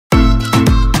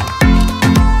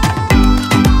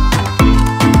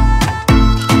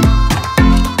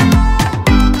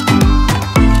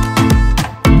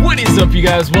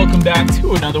guys, welcome back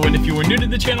to another one. If you are new to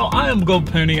the channel, I am Gold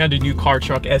Pony. I do new car,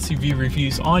 truck, SUV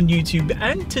reviews on YouTube,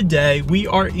 and today we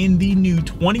are in the new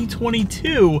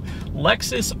 2022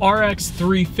 Lexus RX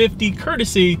 350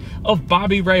 courtesy of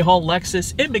Bobby Rahal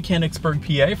Lexus in Mechanicsburg,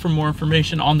 PA. For more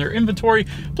information on their inventory,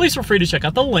 please feel free to check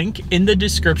out the link in the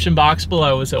description box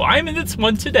below. So I'm in this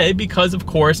one today because, of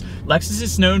course, Lexus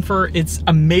is known for its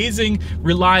amazing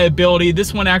reliability.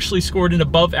 This one actually scored an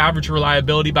above average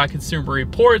reliability by Consumer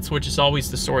Reports, which is always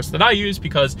the source that I use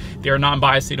because they are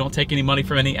non-biased. They don't take any money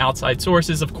from any outside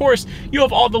sources. Of course, you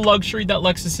have all the luxury that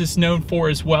Lexus is known for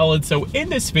as well. And so in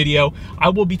this video, I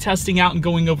will be testing out and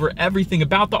going over everything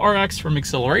about the RX, from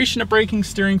acceleration to braking,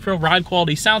 steering feel, ride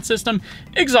quality, sound system,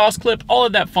 exhaust clip, all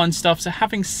of that fun stuff. So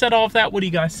having said all of that, what do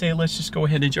you guys say? Let's just go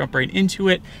ahead and jump right into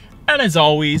it. And as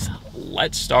always,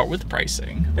 let's start with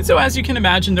pricing. And so as you can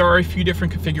imagine, there are a few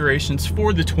different configurations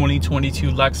for the 2022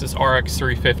 Lexus RX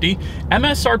 350.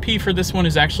 MSRP for this one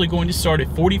is actually going to start at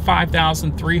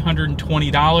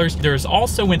 $45,320. There's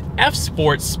also an F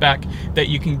Sport spec that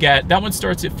you can get. That one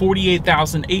starts at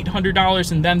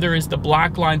 $48,800. And then there is the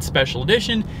Black Line Special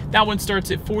Edition. That one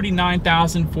starts at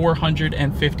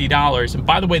 $49,450. And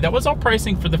by the way, that was all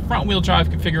pricing for the front wheel drive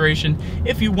configuration.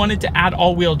 If you wanted to add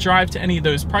all-wheel drive to any of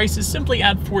those prices, simply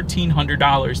add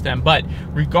 $1,400 then. But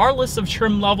regardless of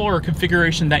trim level or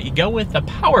configuration that you go with, the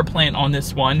power plant on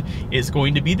this one is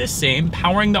going to be the same.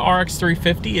 Powering the RX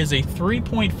 350 is a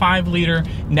 3.5 liter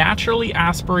naturally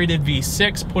aspirated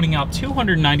V6, putting out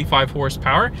 295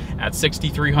 horsepower at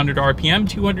 6,300 RPM,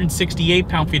 268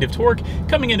 pound-feet of torque,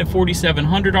 coming in at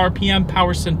 4,700 RPM,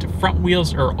 power sent to front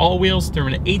wheels or all wheels through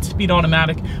an 8-speed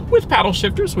automatic with paddle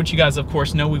shifters, which you guys of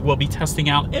course know we will be testing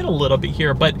out in a little bit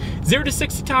here. But 0 to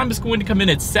 60 time is going to come in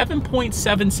at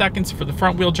 7.7 seconds for the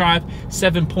front wheel drive,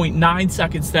 7.9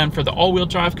 seconds then for the all-wheel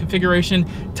drive configuration.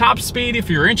 Top speed, if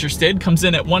you're interested, comes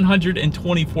in at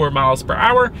 124 miles per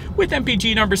hour, with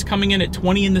MPG numbers coming in at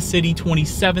 20 in the city,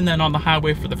 27 then on the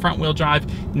highway for the front wheel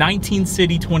drive, 19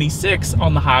 city, 26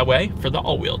 on the highway for the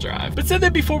all-wheel drive. But said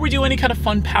that before we do any kind of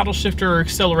fun paddle shifter or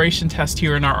acceleration test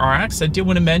here in our RX, I did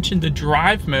want to mention the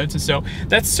drive modes. And so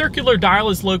that circular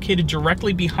dial is located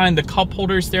directly behind the cup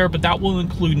holders there, but that will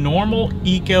include normal,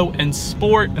 eco, and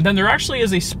sport. And then there actually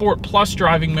is a sport plus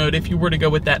driving mode if you were to go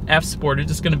with that F Sport. It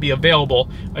is going to be available,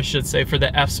 I should say, for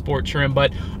the F Sport trim.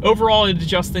 But overall, it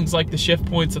adjusts things like the shift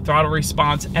points, the throttle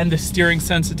response, and the steering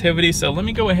sensitivity. So let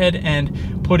me go ahead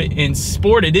and put it in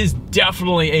sport. It is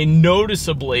definitely a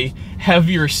noticeably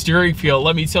heavier steering feel.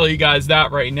 Let me tell you guys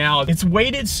that right now. It's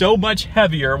weighted so much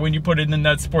heavier when you put it in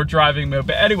that sport driving mode.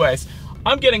 But anyways,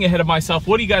 I'm getting ahead of myself.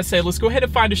 What do you guys say? Let's go ahead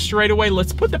and find a straightaway.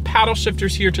 Let's put the paddle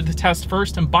shifters here to the test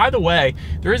first. And by the way,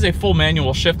 there is a full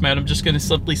manual shift mode. I'm just going to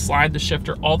simply slide the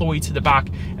shifter all the way to the back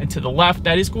and to the left.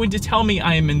 That is going to tell me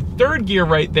I am in third gear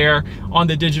right there on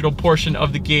the digital portion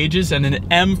of the gauges, and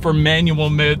an M for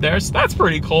manual mode there. So that's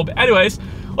pretty cool. But anyways,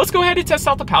 let's go ahead and test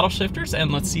out the paddle shifters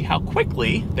and let's see how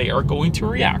quickly they are going to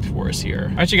react for us here.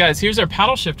 All right, you guys, here's our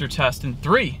paddle shifter test in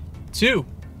 3, 2,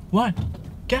 1,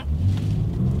 go.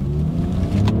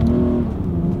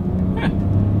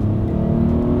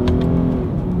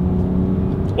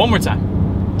 One more time.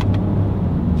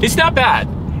 It's not bad.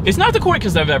 It's not the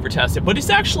quickest I've ever tested, but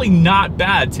it's actually not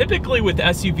bad. Typically with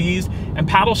SUVs and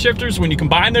paddle shifters, when you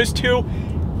combine those two,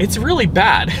 it's really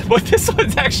bad. But this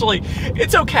one's actually,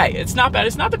 it's okay. It's not bad.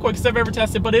 It's not the quickest I've ever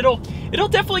tested, but it'll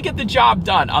definitely get the job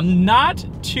done. I'm not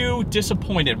too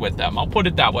disappointed with them, I'll put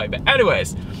it that way. But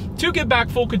anyways, to get back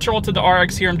full control to the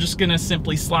RX here, I'm just gonna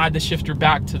simply slide the shifter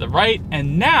back to the right.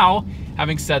 And now,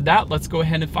 having said that, let's go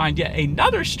ahead and find yet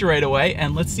another straightaway,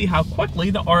 and let's see how quickly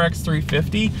the RX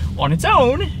 350 on its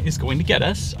own is going to get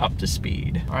us up to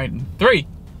speed. All right, in 3,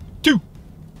 2,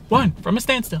 1, from a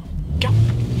standstill, go.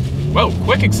 Whoa,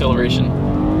 quick acceleration.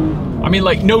 I mean,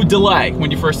 like no delay when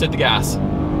you first hit the gas.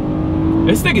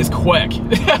 This thing is quick.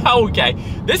 Okay,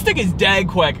 this thing is dead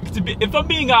quick. If I'm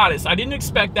being honest, I don't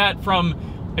expect that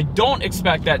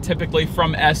typically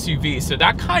from SUVs. So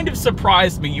that kind of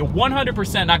surprised me. You're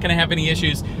 100% not gonna have any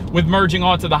issues with merging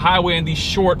onto the highway in these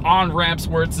short on-ramps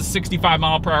where it's a 65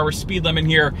 mile per hour speed limit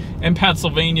here in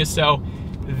Pennsylvania. So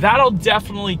that'll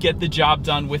definitely get the job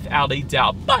done without a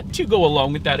doubt. But to go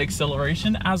along with that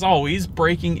acceleration, as always,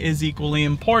 braking is equally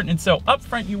important. And so up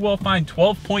front, you will find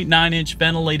 12.9-inch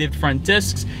ventilated front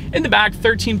discs. In the back,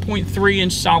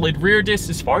 13.3-inch solid rear discs.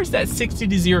 As far as that 60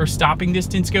 to 0 stopping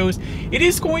distance goes, it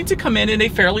is going to come in at a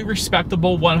fairly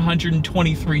respectable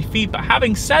 123 feet. But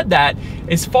having said that,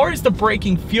 as far as the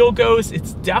braking feel goes,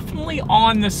 it's definitely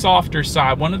on the softer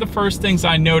side. One of the first things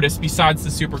I noticed, besides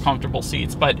the super comfortable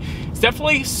seats, but it's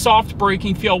definitely nice soft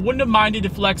braking feel. Wouldn't have minded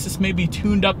if Lexus maybe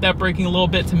tuned up that braking a little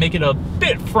bit to make it a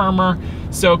bit firmer.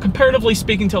 So comparatively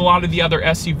speaking to a lot of the other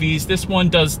SUVs, this one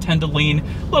does tend to lean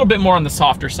a little bit more on the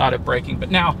softer side of braking.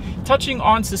 But now, touching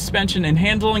on suspension and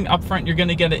handling, up front you're going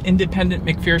to get an independent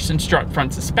McPherson strut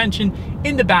front suspension.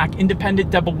 In the back, independent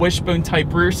double wishbone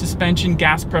type rear suspension,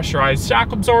 gas pressurized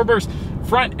shock absorbers,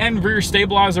 front and rear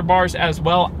stabilizer bars as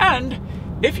well. And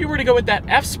if you were to go with that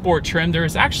F Sport trim, there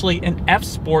is actually an F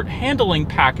Sport handling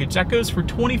package that goes for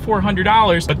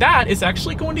 $2,400, but that is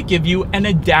actually going to give you an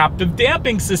adaptive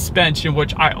damping suspension,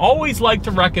 which I always like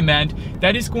to recommend.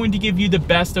 That is going to give you the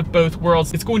best of both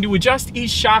worlds. It's going to adjust each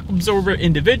shock absorber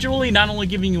individually, not only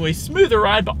giving you a smoother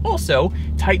ride, but also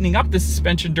tightening up the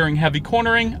suspension during heavy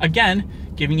cornering. Again,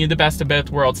 giving you the best of both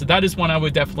worlds. So that is one I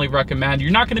would definitely recommend. You're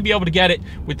not going to be able to get it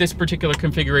with this particular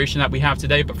configuration that we have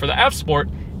today, but for the F Sport,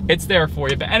 it's there for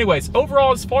you. But anyways,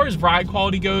 overall, as far as ride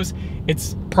quality goes,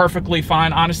 it's perfectly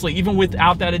fine. Honestly, even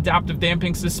without that adaptive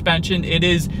damping suspension, it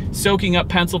is soaking up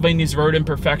Pennsylvania's road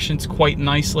imperfections quite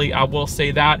nicely, I will say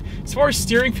that. As far as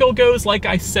steering feel goes, like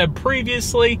I said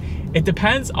previously, it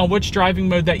depends on which driving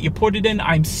mode that you put it in.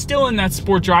 I'm still in that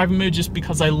sport driving mode just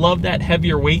because I love that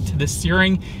heavier weight to the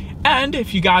steering. And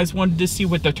if you guys wanted to see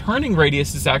what the turning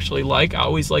radius is actually like, I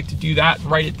always like to do that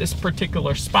right at this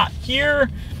particular spot here.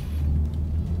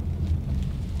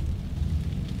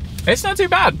 It's not too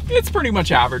bad. It's pretty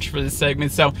much average for this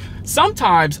segment. So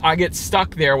sometimes I get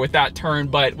stuck there with that turn,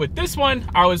 but with this one,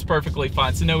 I was perfectly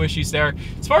fine. So no issues there.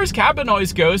 As far as cabin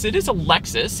noise goes, it is a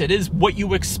Lexus. It is what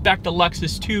you expect a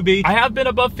Lexus to be. I have been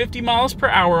above 50 miles per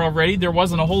hour already. There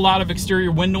wasn't a whole lot of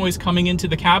exterior wind noise coming into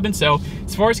the cabin. So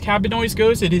as far as cabin noise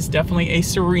goes, it is definitely a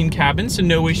serene cabin. So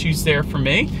no issues there for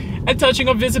me. And touching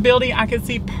on visibility, I can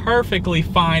see perfectly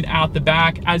fine out the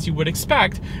back, as you would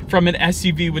expect from an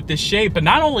SUV with this shape. But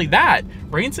not only that,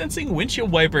 rain sensing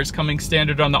windshield wipers coming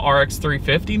standard on the RX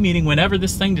 350, meaning whenever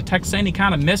this thing detects any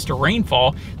kind of mist or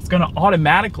rainfall, it's going to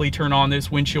automatically turn on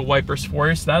those windshield wipers for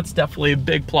you. So that's definitely a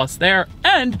big plus there.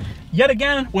 And yet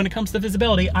again, when it comes to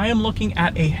visibility, I am looking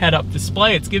at a head-up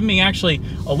display. It's giving me actually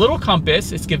a little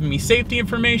compass. It's giving me safety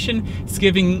information. It's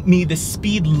giving me the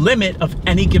speed limit of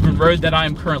any given road that I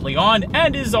am currently on,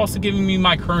 and it is also giving me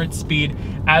my current speed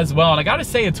as well. And I gotta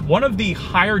say, it's one of the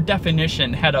higher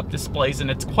definition head-up displays, and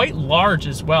it's quite large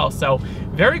as well. So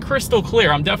very crystal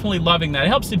clear. I'm definitely loving that. It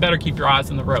helps you better keep your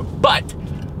eyes on the road. But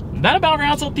that about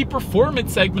rounds out the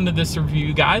performance segment of this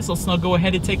review, guys. Let's now go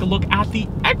ahead and take a look at the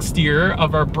exterior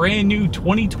of our brand new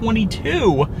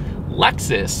 2022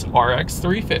 Lexus RX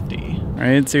 350. All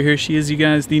right, so here she is, you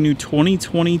guys, the new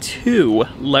 2022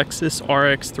 Lexus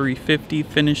RX 350,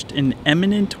 finished in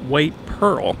eminent white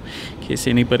pearl. In case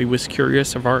anybody was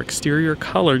curious of our exterior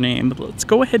color name, but let's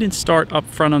go ahead and start up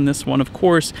front on this one. Of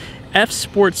course, F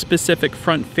Sport specific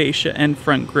front fascia and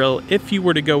front grille, if you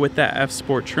were to go with that F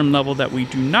Sport trim level that we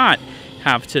do not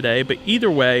have today. But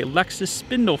either way, Lexus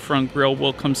spindle front grille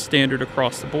will come standard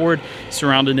across the board,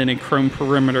 surrounded in a chrome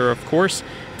perimeter, of course.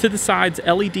 To the sides,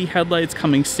 LED headlights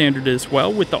coming standard as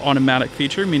well with the automatic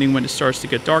feature, meaning when it starts to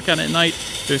get dark out at night,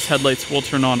 those headlights will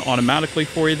turn on automatically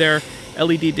for you there.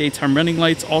 LED daytime running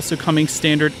lights also coming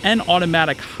standard, and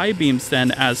automatic high beams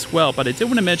then as well. But I did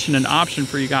want to mention an option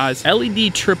for you guys.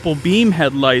 LED triple beam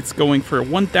headlights going for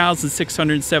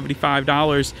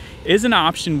 $1,675 is an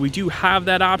option. We do have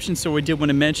that option, so I did want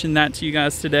to mention that to you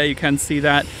guys today. You can see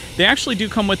that they actually do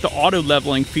come with the auto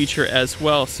leveling feature as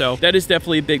well, so that is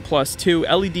definitely a big plus too.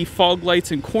 LED fog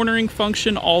lights and cornering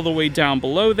function all the way down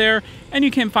below there, and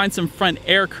you can find some front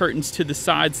air curtains to the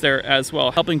sides there as well,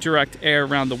 helping direct air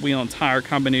around the wheel and tire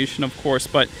combination, of course.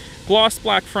 But gloss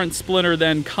black front splitter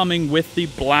then coming with the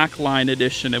black line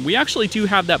edition, and we actually do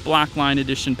have that black line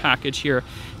edition package here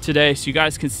today, so you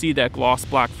guys can see that gloss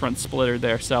black front splitter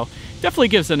there. So definitely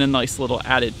gives it a nice little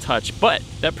added touch. But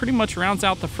that pretty much rounds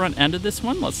out the front end of this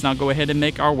one. Let's now go ahead and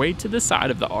make our way to the side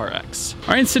of the RX.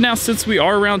 All right, so now since we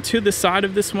are around to the side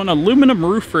of this one, aluminum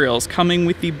roof rails coming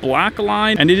with the black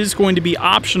line, and it is going to be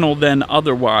optional then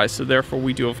otherwise, so therefore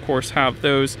we do of course have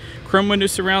those. Chrome window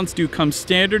surrounds do come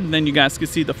standard, and then you guys can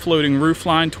see the floating roof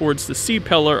line towards the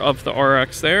C-pillar of the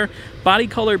RX there. Body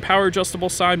color power adjustable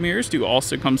side mirrors do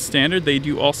also come standard. They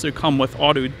do also come with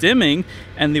auto dimming,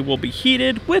 and they will be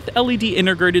heated with LED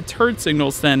integrated turn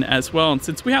signals then as well. And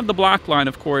since we have the black line,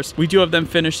 of course, we do have them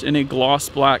finished in a gloss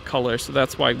black color, so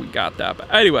that's why we got that.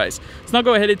 But anyways, let's now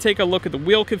go ahead and take a look at the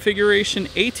wheel configuration.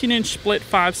 18-inch split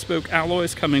 5-spoke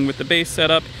alloys coming with the base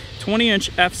setup.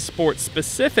 20-inch F Sport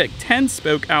specific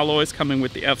 10-spoke alloys coming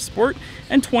with the F Sport,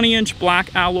 and 20-inch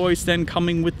black alloys then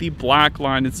coming with the black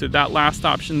line. And so that last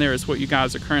option there is what you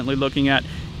guys are currently looking at.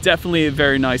 Definitely a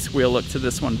very nice wheel look to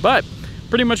this one. But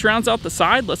pretty much rounds out the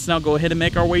side. Let's now go ahead and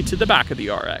make our way to the back of the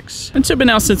RX. And so, but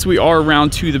now since we are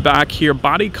around to the back here,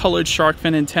 body colored shark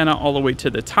fin antenna all the way to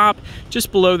the top.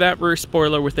 Just below that, rear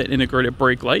spoiler with an integrated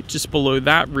brake light. Just below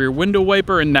that, rear window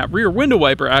wiper, and that rear window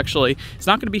wiper actually is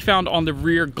not going to be found on the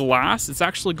rear glass. It's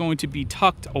actually going to be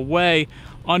tucked away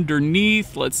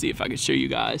underneath. Let's see if I can show you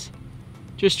guys.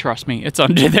 Just trust me, it's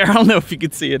under there. I don't know if you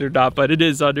can see it or not, but it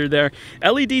is under there.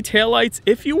 LED taillights.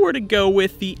 If you were to go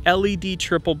with the LED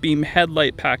triple beam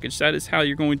headlight package, that is how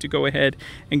you're going to go ahead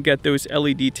and get those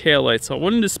LED taillights. So I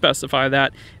wanted to specify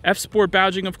that. F-Sport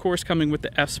badging, of course, coming with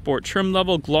the F-Sport trim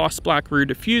level. Gloss black rear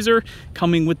diffuser,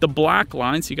 coming with the black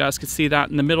line, so you guys can see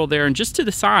that in the middle there. And just to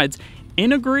the sides,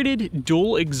 integrated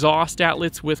dual exhaust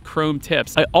outlets with chrome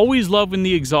tips. I always love when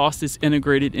the exhaust is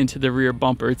integrated into the rear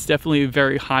bumper. It's definitely a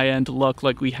very high-end look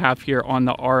like we have here on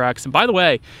the RX. And by the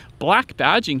way, black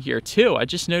badging here too. I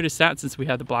just noticed that since we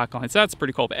had the black lines. That's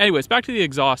pretty cool. But anyways, back to the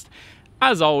exhaust.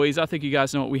 As always, I think you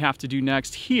guys know what we have to do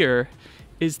next. Here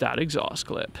is that exhaust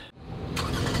clip.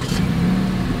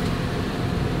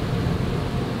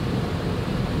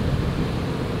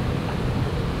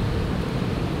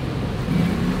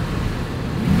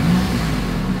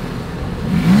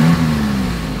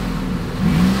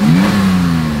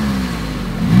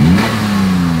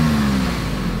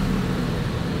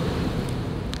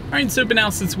 Alright, so but now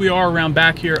since we are around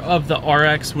back here of the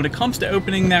RX, when it comes to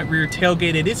opening that rear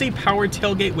tailgate, it is a power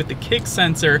tailgate with the kick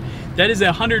sensor. That is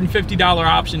a $150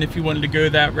 option if you wanted to go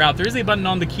that route. There is a button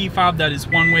on the key fob, that is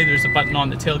one way. There's a button on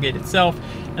the tailgate itself.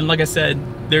 And like I said,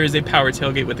 there is a power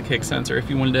tailgate with the kick sensor if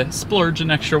you wanted to splurge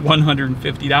an extra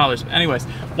 $150. But anyways,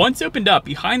 once opened up,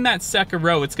 behind that second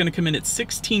row, it's going to come in at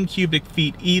 16 cubic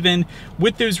feet even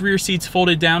with those rear seats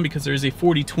folded down because there's a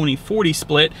 40-20-40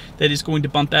 split that is going to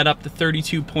bump that up to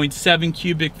 32.7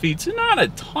 cubic feet. So not a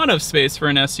ton of space for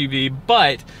an SUV,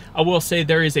 but I will say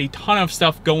there is a ton of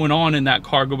stuff going on in that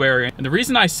cargo area. And the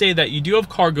reason I say that, you do have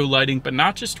cargo lighting, but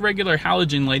not just regular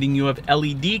halogen lighting. You have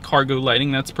LED cargo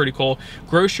lighting. That's pretty cool.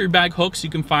 Grocery bag hooks you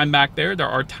can find back there. There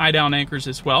are tie-down anchors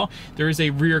as well. There is a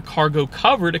rear cargo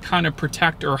cover to kind of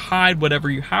protect or hide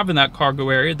whatever you have in that cargo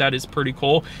area. That is pretty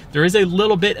cool. There is a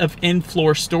little bit of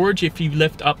in-floor storage if you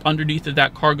lift up underneath of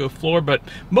that cargo floor, but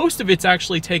most of it's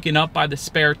actually taken up by the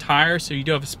spare tire. So you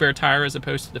do have a spare tire as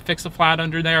opposed to the fix-a-flat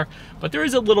under there, but there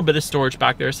is a little bit of storage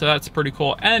back there, so that's pretty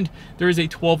cool. And there is a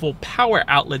 12-volt power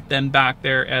outlet then back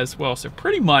there as well. So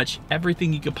pretty much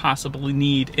everything you could possibly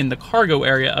need in the cargo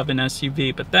area of an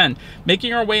SUV. But then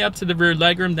making our way up to the rear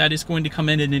legroom, that is going to come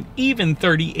in at an even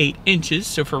 38 inches.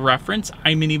 So for reference,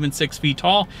 I'm an even 6 feet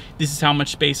tall. This is how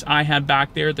much space I had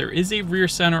back there. There is a rear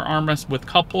center armrest with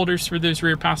cup holders for those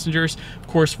rear passengers. Of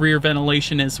course, rear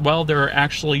ventilation as well. There are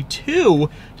actually 2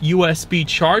 USB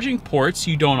charging ports.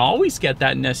 You don't always get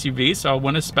that in SUVs, so I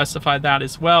want to specify that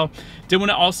as well. Did want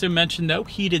to also mention though,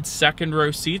 heated second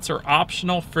row seats are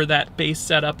optional for that base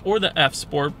setup or the F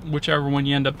Sport, whichever one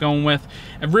you end up going with.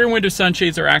 And rear window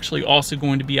sunshades are actually also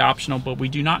going to be optional, but we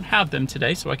do not have them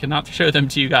today, so I cannot show them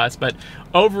to you guys. But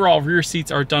overall, rear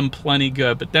seats are done plenty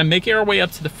good. But then making our way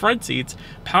up to the front seats,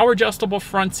 power adjustable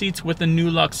front seats with a new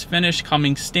luxe finish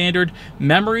coming standard.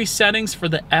 Memory settings for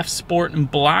the F Sport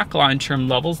and black line trim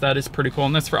levels. That is pretty cool,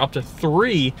 and that's for up to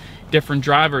 3 different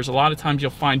drivers. A lot of times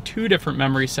you'll find 2 different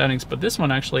memory settings, but this one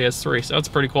actually has 3, so that's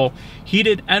pretty cool.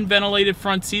 Heated and ventilated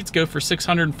front seats go for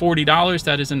 $640.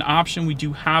 That is an option. We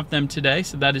do have them today,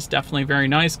 so that is definitely very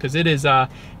nice because it is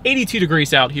 82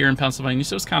 degrees out here in Pennsylvania,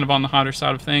 so it's kind of on the hotter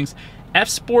side of things. F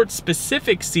Sport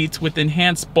specific seats with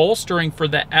enhanced bolstering for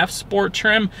the F Sport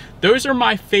trim. Those are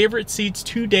my favorite seats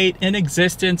to date in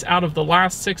existence out of the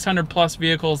last 600 plus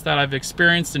vehicles that I've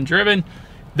experienced and driven.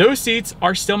 Those seats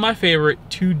are still my favorite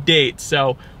to date.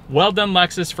 So well done,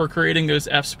 Lexus, for creating those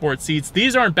F Sport seats.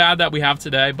 These aren't bad that we have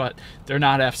today, but they're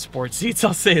not F Sport seats,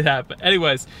 I'll say that. But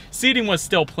anyways, seating was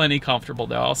still plenty comfortable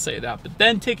though, I'll say that. But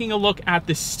then taking a look at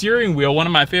the steering wheel, one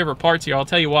of my favorite parts here, I'll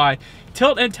tell you why.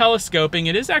 Tilt and telescoping,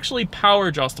 it is actually power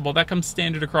adjustable. That comes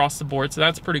standard across the board, so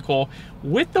that's pretty cool.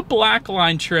 With the black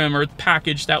line trim or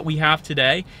package that we have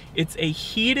today, it's a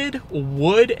heated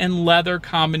wood and leather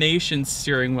combination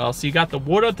steering wheel. So you got the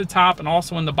wood at the top and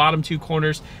also in the bottom 2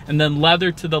 corners, and then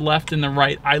leather to the left and the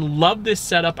right. I love this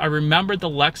setup. I remember the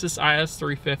Lexus IS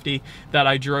 350 that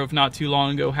I drove not too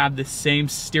long ago had the same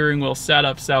steering wheel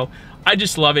setup, so I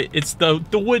just love it. It's the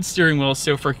wood steering wheel is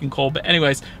so freaking cool. But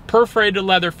anyways, perforated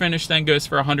leather finish then goes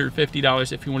for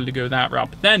 $150 if you wanted to go that route.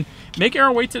 But then making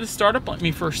our way to the startup, let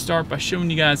me first start by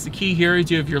showing you guys the key here.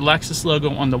 You have your Lexus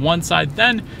logo on the one side.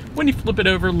 Then when you flip it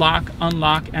over, lock,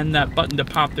 unlock, and that button to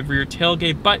pop the rear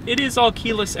tailgate. But it is all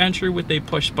keyless entry with a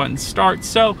push button start.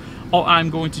 So All I'm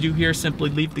going to do here is simply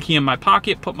leave the key in my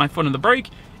pocket, put my foot on the brake,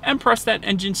 and press that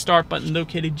engine start button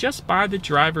located just by the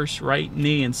driver's right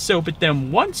knee. And so, but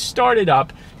then once started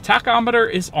up,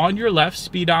 tachometer is on your left,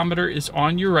 speedometer is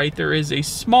on your right. There is a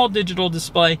small digital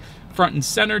display front and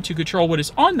center to control what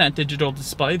is on that digital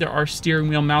display. There are steering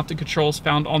wheel mounted controls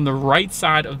found on the right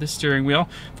side of the steering wheel.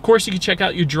 Of course, you can check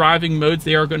out your driving modes.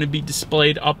 They are going to be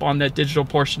displayed up on that digital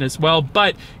portion as well,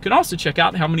 but you can also check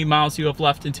out how many miles you have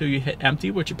left until you hit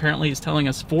empty, which apparently is telling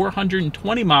us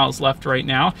 420 miles left right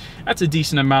now. That's a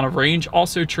decent amount of range.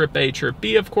 Also trip A, trip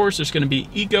B, of course. There's going to be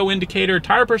eco indicator,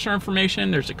 tire pressure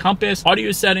information. There's a compass,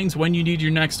 audio settings, when you need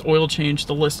your next oil change.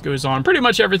 The list goes on. Pretty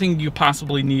much everything you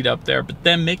possibly need up there. But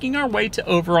then making our way to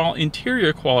overall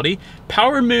interior quality,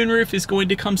 power moonroof is going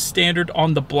to come standard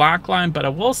on the black line, but I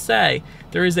will say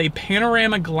there is a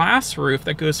panorama glass roof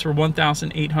that goes for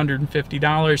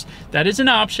 $1,850. That is an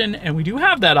option, and we do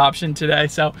have that option today,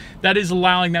 so that is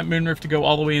allowing that moonroof to go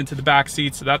all the way into the back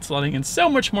seat, so that's letting in so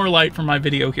much more light for my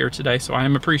video here today, so I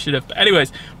am appreciative. But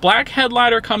anyways, black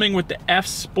headliner coming with the F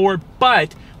Sport,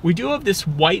 but we do have this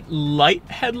white light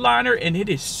headliner, and it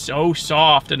is so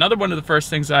soft. Another one of the first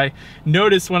things I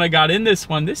noticed when I got in this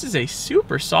one, this is a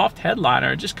super soft headliner.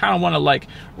 I just kind of want to like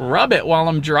rub it while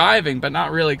I'm driving, but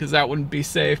not really because that wouldn't be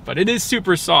safe, but it is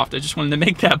super soft. I just wanted to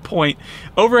make that point.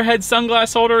 Overhead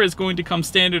sunglass holder is going to come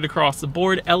standard across the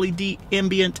board. LED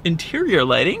ambient interior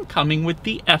lighting coming with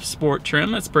the F Sport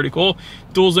trim. That's pretty cool.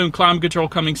 Dual zone climate control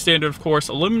coming standard, of course.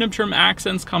 Aluminum trim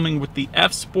accents coming with the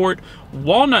F Sport.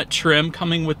 Walnut trim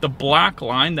coming with the black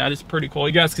line. That is pretty cool.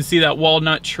 You guys can see that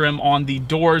walnut trim on the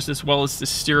doors as well as the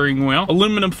steering wheel.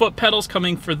 Aluminum foot pedals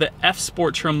coming for the F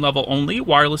Sport trim level only.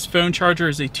 Wireless phone charger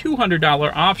is a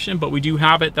 $200 option, but we do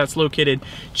have it. That's located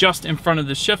just in front of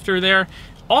the shifter there.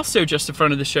 Also just in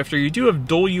front of the shifter, you do have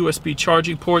dual USB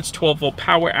charging ports, 12-volt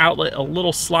power outlet, a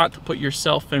little slot to put your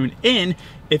cell phone in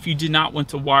if you did not want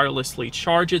to wirelessly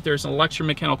charge it. There's an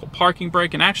electromechanical parking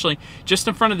brake, and actually just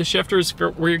in front of the shifter is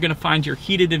where you're going to find your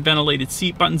heated and ventilated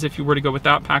seat buttons if you were to go with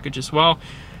that package as well.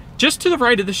 Just to the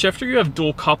right of the shifter, you have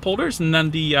dual cup holders, and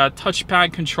then the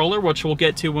touchpad controller, which we'll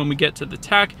get to when we get to the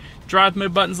tech. Drive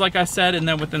mode buttons, like I said, and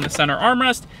then within the center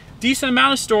armrest, decent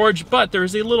amount of storage, but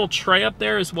there's a little tray up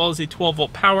there as well as a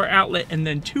 12-volt power outlet, and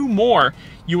then two more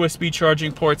USB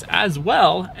charging ports as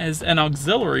well as an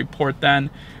auxiliary port then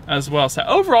as well. So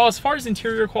overall, as far as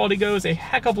interior quality goes, a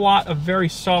heck of a lot of very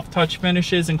soft touch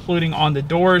finishes, including on the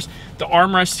doors, the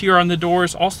armrest here on the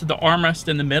doors. Also, the armrest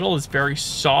in the middle is very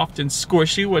soft and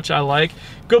squishy, which I like.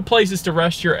 Good places to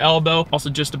rest your elbow. Also,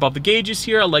 just above the gauges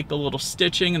here, I like the little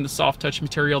stitching and the soft touch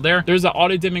material there. There's an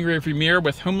auto dimming rearview mirror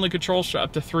with home link controls for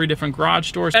up to 3 different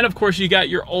garage doors. And of course, you got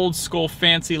your old school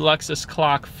fancy Lexus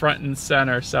clock front and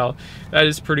center. So that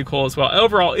is pretty cool as well.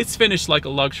 Overall, it's finished like a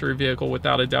luxury vehicle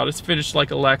without a doubt. It's finished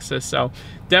like a Lexus, so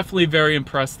definitely very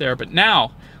impressed there. But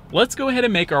now, let's go ahead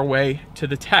and make our way to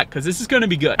the tech, because this is going to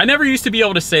be good. I never used to be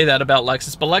able to say that about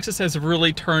Lexus, but Lexus has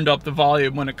really turned up the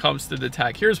volume when it comes to the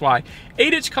tech. Here's why.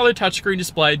 8-inch color touchscreen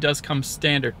display does come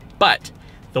standard, but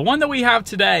the one that we have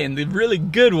today, and the really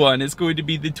good one, is going to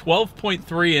be the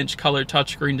 12.3-inch color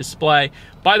touchscreen display.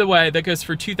 By the way, that goes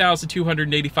for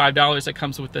 $2,285. That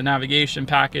comes with the navigation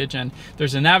package, and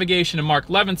there's a navigation and Mark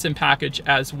Levinson package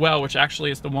as well, which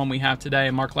actually is the one we have today.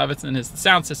 And Mark Levinson is the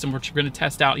sound system, which we're going to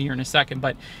test out here in a second.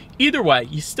 But either way,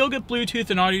 you still get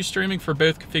Bluetooth and audio streaming for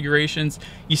both configurations.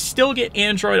 You still get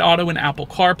Android Auto and Apple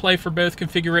CarPlay for both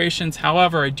configurations.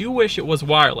 However, I do wish it was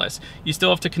wireless. You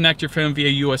still have to connect your phone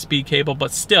via USB cable,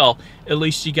 but still, at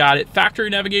least you got it.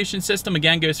 Factory navigation system,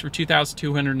 again, goes for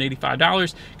 $2,285. You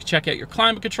can check out your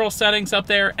climate control settings up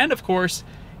there, and of course,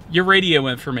 your radio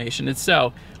information. And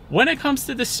so, when it comes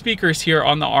to the speakers here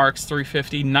on the RX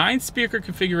 350, 9-speaker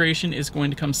configuration is going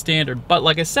to come standard. But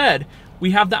like I said,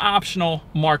 we have the optional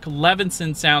Mark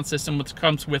Levinson sound system, which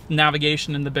comes with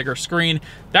navigation and the bigger screen.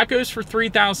 That goes for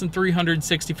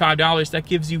 $3,365. That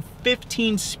gives you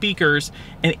 15 speakers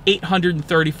and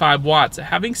 835 watts.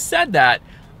 Having said that,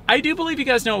 I do believe you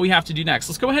guys know what we have to do next.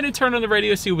 Let's go ahead and turn on the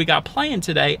radio, see what we got playing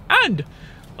today, and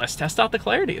let's test out the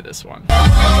clarity of this one.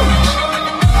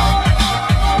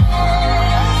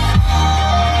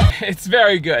 It's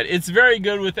very good. It's very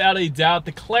good without a doubt.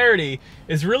 The clarity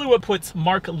is really what puts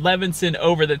Mark Levinson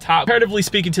over the top. Comparatively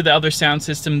speaking to the other sound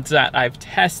systems that I've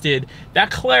tested,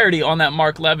 that clarity on that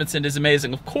Mark Levinson is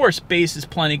amazing. Of course, bass is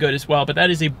plenty good as well, but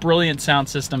that is a brilliant sound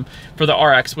system for the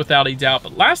RX without a doubt.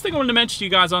 But last thing I wanted to mention to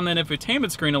you guys on that infotainment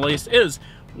screen at least is,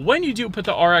 when you do put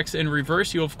the RX in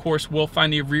reverse, you of course will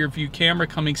find the rear view camera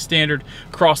coming standard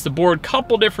across the board.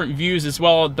 Couple different views as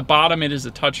well. At the bottom, it is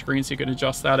a touchscreen, so you can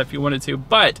adjust that if you wanted to.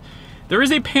 But There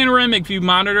is a panoramic view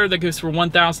monitor that goes for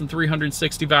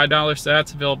 $1,365, so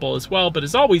that's available as well. But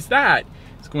as always, that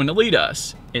is going to lead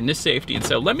us into safety. And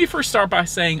so let me first start by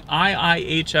saying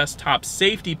IIHS top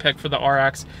safety pick for the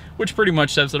RX, which pretty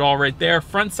much says it all right there.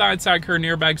 Front side curtain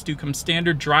airbags do come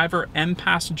standard, driver and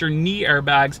passenger knee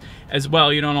airbags as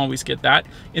well. You don't always get that.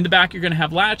 In the back, you're going to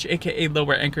have latch, aka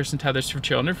lower anchors and tethers for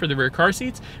children for the rear car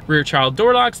seats, rear child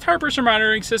door locks, tire pressure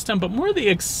monitoring system. But more of the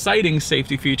exciting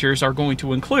safety features are going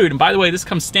to include, and by the way, this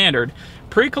comes standard,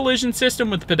 pre-collision system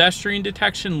with pedestrian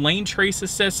detection, lane trace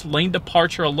assist, lane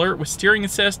departure alert with steering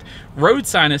assist, road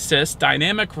sign assist,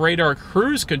 dynamic radar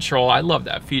cruise control. I love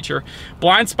that feature.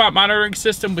 Blind spot monitoring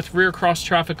system with rear cross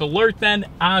traffic alert then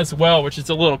as well, which is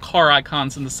the little car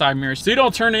icons in the side mirrors, so you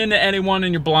don't turn into anyone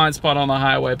in your blind spot on the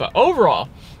highway. But overall,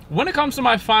 when it comes to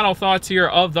my final thoughts here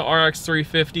of the RX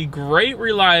 350, great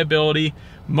reliability,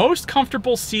 most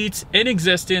comfortable seats in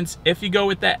existence if you go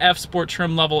with that F Sport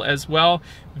trim level as well.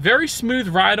 Very smooth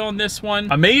ride on this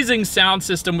one. Amazing sound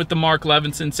system with the Mark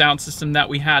Levinson sound system that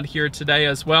we had here today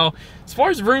as well. As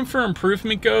far as room for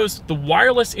improvement goes, the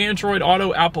wireless Android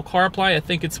Auto, Apple CarPlay, I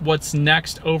think it's what's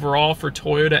next overall for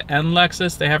Toyota and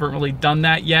Lexus. They haven't really done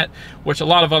that yet, which a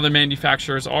lot of other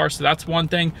manufacturers are, so that's one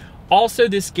thing. Also,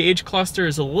 this gauge cluster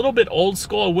is a little bit old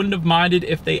school. I wouldn't have minded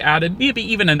if they added maybe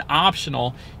even an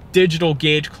optional digital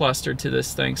gauge cluster to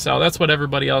this thing. So that's what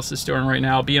everybody else is doing right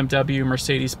now, BMW,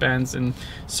 Mercedes-Benz, and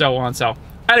so on. So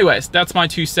anyways, that's my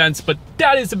 2 cents, but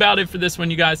that is about it for this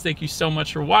one, you guys. Thank you so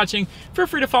much for watching. Feel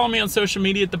free to follow me on social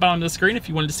media at the bottom of the screen if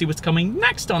you wanted to see what's coming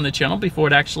next on the channel before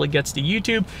it actually gets to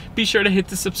YouTube. Be sure to hit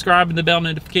the subscribe and the bell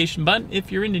notification button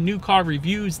if you're into new car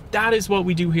reviews. That is what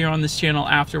we do here on this channel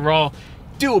after all.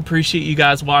 Do appreciate you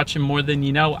guys watching more than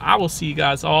you know. I will see you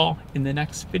guys all in the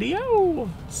next video.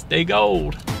 Stay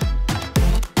gold.